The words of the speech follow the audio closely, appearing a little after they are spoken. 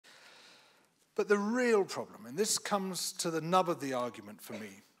But the real problem, and this comes to the nub of the argument for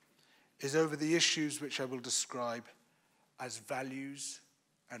me, is over the issues which I will describe as values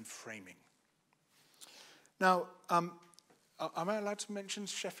and framing. Now, am I allowed to mention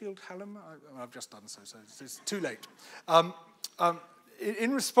Sheffield Hallam? I've just done so it's too late.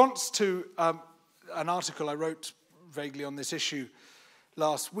 In response to an article I wrote vaguely on this issue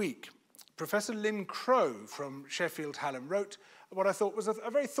last week, Professor Lynn Crow from Sheffield Hallam wrote what I thought was a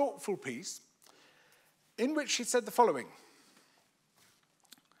very thoughtful piece in which she said the following.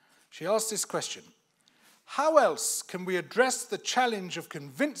 She asked this question: how else can we address the challenge of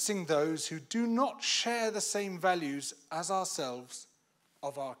convincing those who do not share the same values as ourselves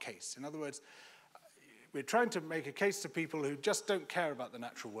of our case? In other words, we're trying to make a case to people who just don't care about the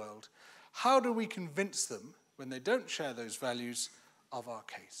natural world. How do we convince them, when they don't share those values, of our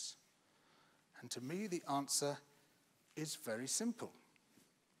case? And to me, the answer is very simple.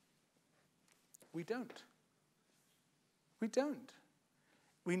 We don't. We don't.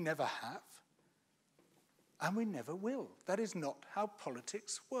 We never have, and we never will. That is not how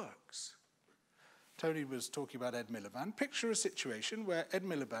politics works. Tony was talking about Ed Miliband. Picture a situation where Ed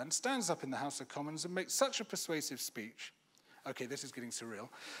Miliband stands up in the House of Commons and makes such a persuasive speech. Okay, this is getting surreal.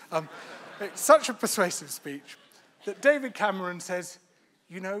 It's such a persuasive speech that David Cameron says,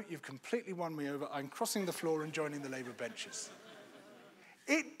 you know, you've completely won me over. I'm crossing the floor and joining the Labour benches.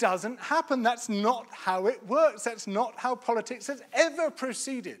 It doesn't happen. That's not how it works. That's not how politics has ever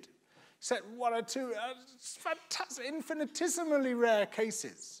proceeded. Except one or two fantastic, infinitesimally rare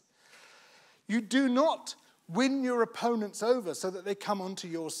cases. You do not win your opponents over so that they come onto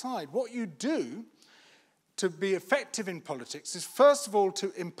your side. What you do to be effective in politics is, first of all,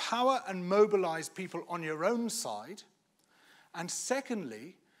 to empower and mobilize people on your own side, and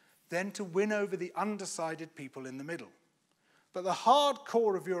secondly, then to win over the undecided people in the middle. But the hard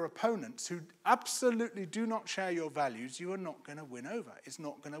core of your opponents who absolutely do not share your values, you are not going to win over. It's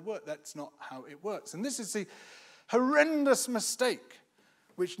not going to work. That's not how it works. And this is the horrendous mistake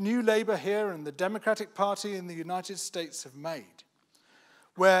which New Labour here and the Democratic Party in the United States have made,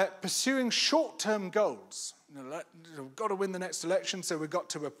 where pursuing short-term goals, we've got to win the next election, so we've got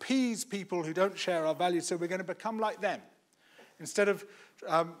to appease people who don't share our values, so we're going to become like them. Instead of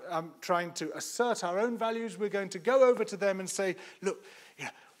trying to assert our own values, we're going to go over to them and say, look, you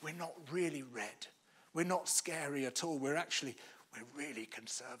know, we're not really red. We're not scary at all. We're really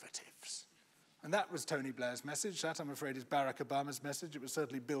conservatives. And that was Tony Blair's message. That, I'm afraid, is Barack Obama's message. It was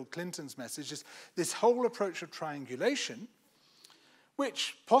certainly Bill Clinton's message. Is this whole approach of triangulation,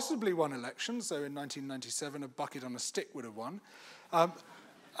 which possibly won elections. So in 1997, a bucket on a stick would have won.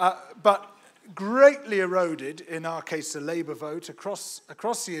 But greatly eroded, in our case, the Labour vote across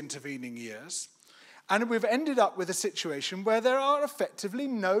the intervening years. And we've ended up with a situation where there are effectively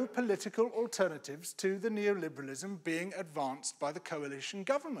no political alternatives to the neoliberalism being advanced by the coalition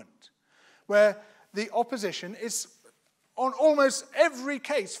government, where the opposition is, on almost every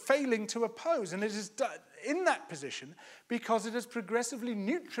case, failing to oppose. And it is in that position because it has progressively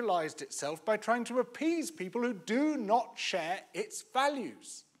neutralized itself by trying to appease people who do not share its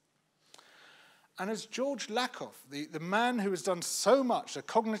values. And as George Lakoff, the man who has done so much, a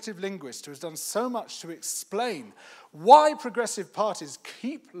cognitive linguist who has done so much to explain why progressive parties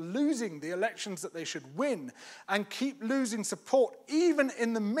keep losing the elections that they should win and keep losing support even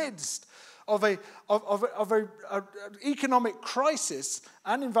in the midst of an economic crisis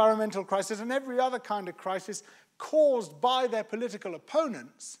and environmental crisis and every other kind of crisis caused by their political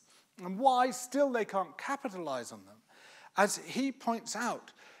opponents, and why still they can't capitalize on them. As he points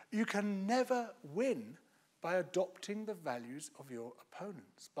out, you can never win by adopting the values of your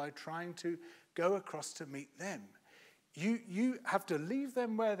opponents, by trying to go across to meet them. You have to leave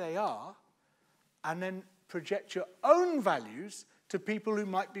them where they are and then project your own values to people who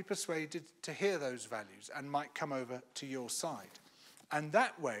might be persuaded to hear those values and might come over to your side. And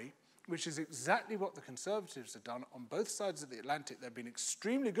that way, which is exactly what the Conservatives have done on both sides of the Atlantic, they've been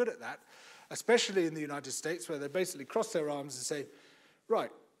extremely good at that, especially in the United States, where they basically cross their arms and say,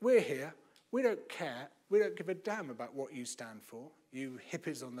 right, we're here, we don't care, we don't give a damn about what you stand for, you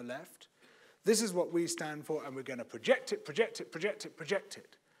hippies on the left. This is what we stand for, and we're going to project it, project it, project it, project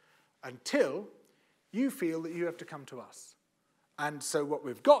it, until you feel that you have to come to us. And so what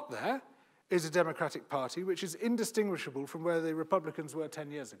we've got there is a Democratic Party which is indistinguishable from where the Republicans were 10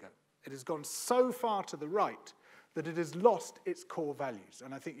 years ago. It has gone so far to the right that it has lost its core values.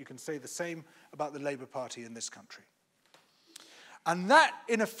 And I think you can say the same about the Labour Party in this country. And that,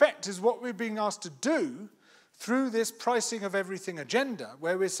 in effect, is what we're being asked to do through this pricing of everything agenda,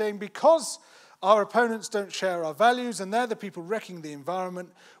 where we're saying because Our opponents don't share our values, and they're the people wrecking the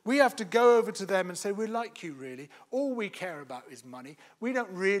environment. We have to go over to them and say, we're like you, really. All we care about is money. We don't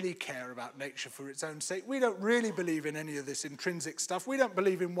really care about nature for its own sake. We don't really believe in any of this intrinsic stuff. We don't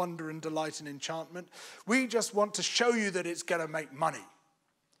believe in wonder and delight and enchantment. We just want to show you that it's going to make money.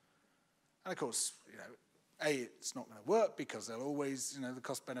 And of course, A, it's not going to work because they'll always, the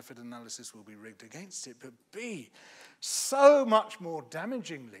cost-benefit analysis will be rigged against it. But B, so much more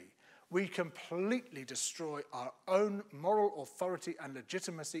damagingly, we completely destroy our own moral authority and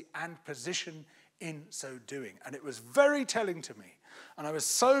legitimacy and position in so doing. And it was very telling to me, and I was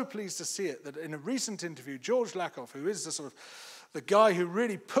so pleased to see it, that in a recent interview, George Lakoff, who is the guy who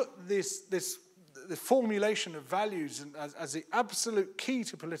really put the formulation of values as the absolute key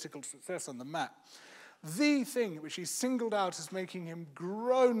to political success on the map, the thing which he singled out as making him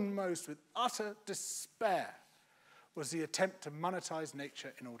groan most with utter despair was the attempt to monetize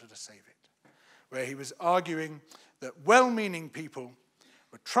nature in order to save it, where he was arguing that well-meaning people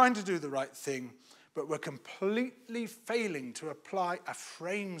were trying to do the right thing, but were completely failing to apply a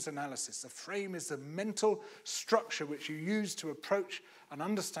frames analysis. A frame is the mental structure which you use to approach and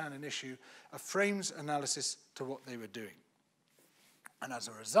understand an issue, a frames analysis to what they were doing. And as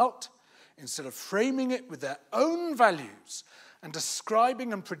a result, instead of framing it with their own values and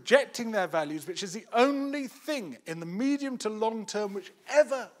describing and projecting their values, which is the only thing in the medium to long term which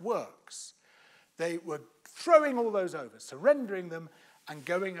ever works, they were throwing all those over, surrendering them, and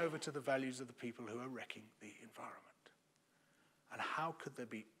going over to the values of the people who are wrecking the environment. And how could there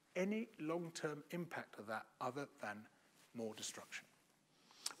be any long-term impact of that other than more destruction?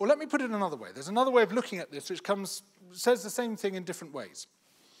 Well, let me put it another way. There's another way of looking at this which says the same thing in different ways.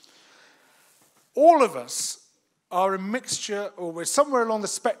 All of us are a mixture, or we're somewhere along the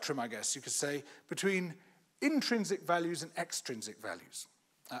spectrum, I guess you could say, between intrinsic values and extrinsic values.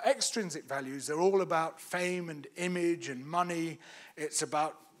 Now, extrinsic values are all about fame and image and money. It's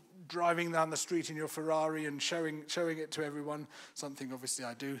about driving down the street in your Ferrari and showing it to everyone, something obviously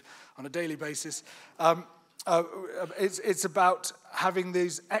I do on a daily basis. It's about having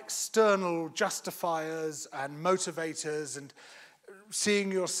these external justifiers and motivators and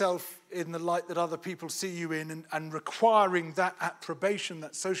seeing yourself in the light that other people see you in, and requiring that approbation,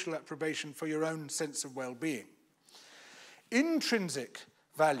 that social approbation for your own sense of well-being. Intrinsic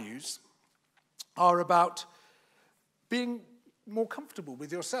values are about being more comfortable with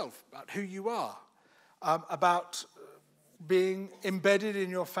yourself, about who you are, about being embedded in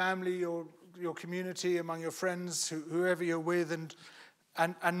your family or your community, among your friends, whoever you're with,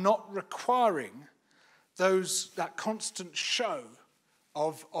 and not requiring that constant show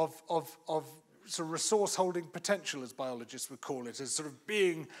of sort of resource-holding potential, as biologists would call it, as sort of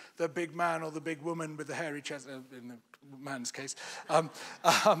being the big man or the big woman with the hairy chest, in the man's case,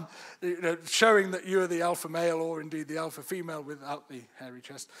 showing that you're the alpha male or indeed the alpha female without the hairy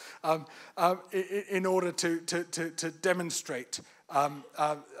chest, in order to demonstrate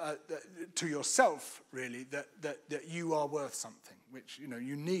to yourself, really, that you are worth something, which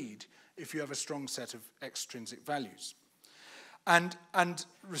you need if you have a strong set of extrinsic values. And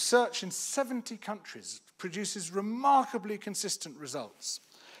research in 70 countries produces remarkably consistent results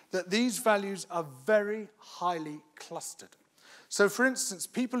that these values are very highly clustered. So, for instance,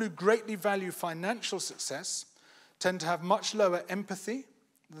 people who greatly value financial success tend to have much lower empathy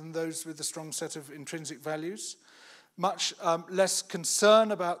than those with a strong set of intrinsic values, much less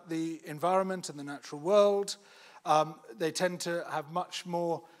concern about the environment and the natural world. They tend to have much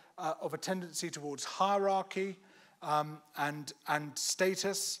more of a tendency towards hierarchy, and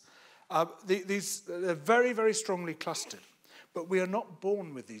status. They're very, very strongly clustered. But we are not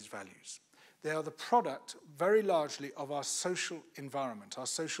born with these values. They are the product, very largely, of our social environment, our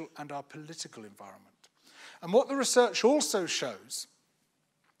social and our political environment. And what the research also shows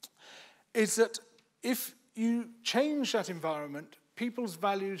is that if you change that environment, people's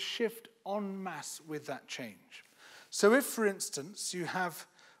values shift en masse with that change. So if, for instance, you have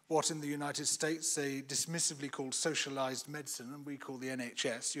what in the United States they dismissively call socialized medicine, and we call the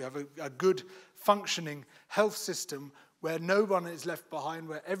NHS. You have a good functioning health system where no one is left behind,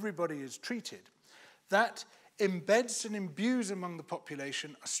 where everybody is treated. That embeds and imbues among the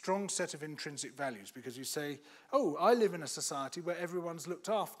population a strong set of intrinsic values, because you say, oh, I live in a society where everyone's looked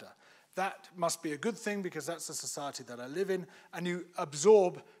after. That must be a good thing because that's the society that I live in, and you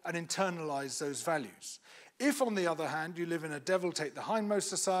absorb and internalize those values. If, on the other hand, you live in a devil-take-the-hindmost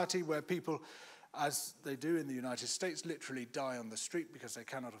society where people, as they do in the United States, literally die on the street because they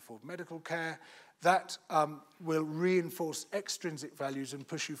cannot afford medical care, that will reinforce extrinsic values and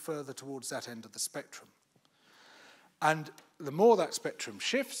push you further towards that end of the spectrum. And the more that spectrum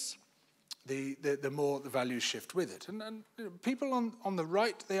shifts, the more the values shift with it. And you know, people on the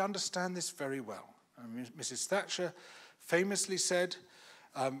right, they understand this very well. Mrs. Thatcher famously said,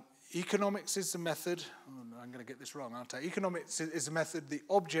 economics is the method, I'm going to get this wrong, aren't I? Economics is the method, the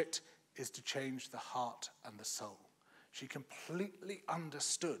object is to change the heart and the soul. She completely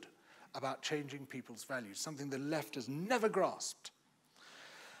understood about changing people's values, something the left has never grasped.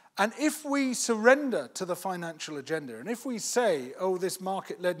 And if we surrender to the financial agenda, and if we say, oh, this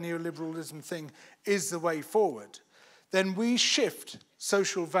market-led neoliberalism thing is the way forward, then we shift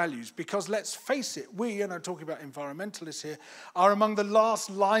social values. Because let's face it, we, and I'm talking about environmentalists here, are among the last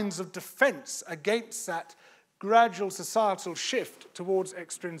lines of defense against that gradual societal shift towards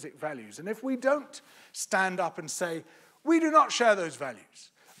extrinsic values. And if we don't stand up and say, we do not share those values,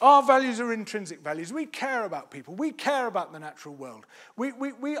 our values are intrinsic values. We care about people. We care about the natural world.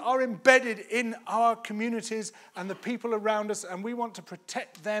 We are embedded in our communities and the people around us, and we want to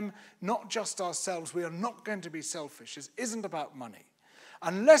protect them, not just ourselves. We are not going to be selfish. This isn't about money.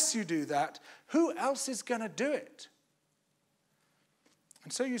 Unless you do that, who else is going to do it?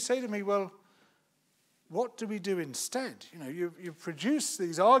 And so you say to me, well, what do we do instead? You know, you produce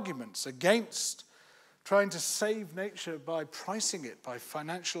these arguments against trying to save nature by pricing it, by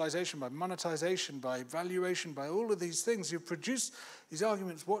financialization, by monetization, by valuation, by all of these things. You produce these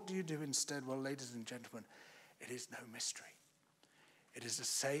arguments. What do you do instead? Well, ladies and gentlemen, it is no mystery. It is the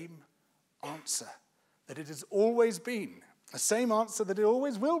same answer that it has always been, the same answer that it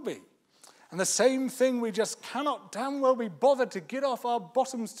always will be, and the same thing we just cannot damn well be bothered to get off our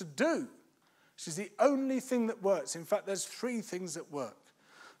bottoms to do, which is the only thing that works. In fact, there's three things that work.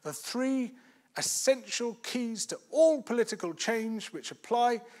 The three essential keys to all political change, which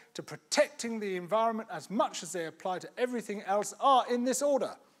apply to protecting the environment as much as they apply to everything else, are in this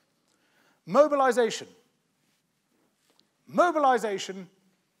order: mobilization, mobilization,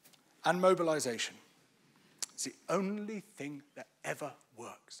 and mobilization. It's the only thing that ever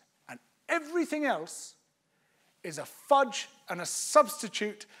works. And everything else is a fudge and a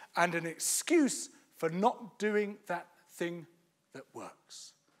substitute and an excuse for not doing that thing that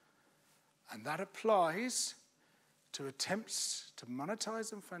works. And that applies to attempts to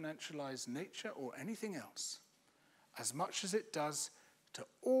monetize and financialize nature or anything else as much as it does to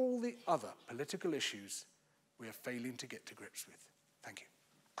all the other political issues we are failing to get to grips with. Thank you.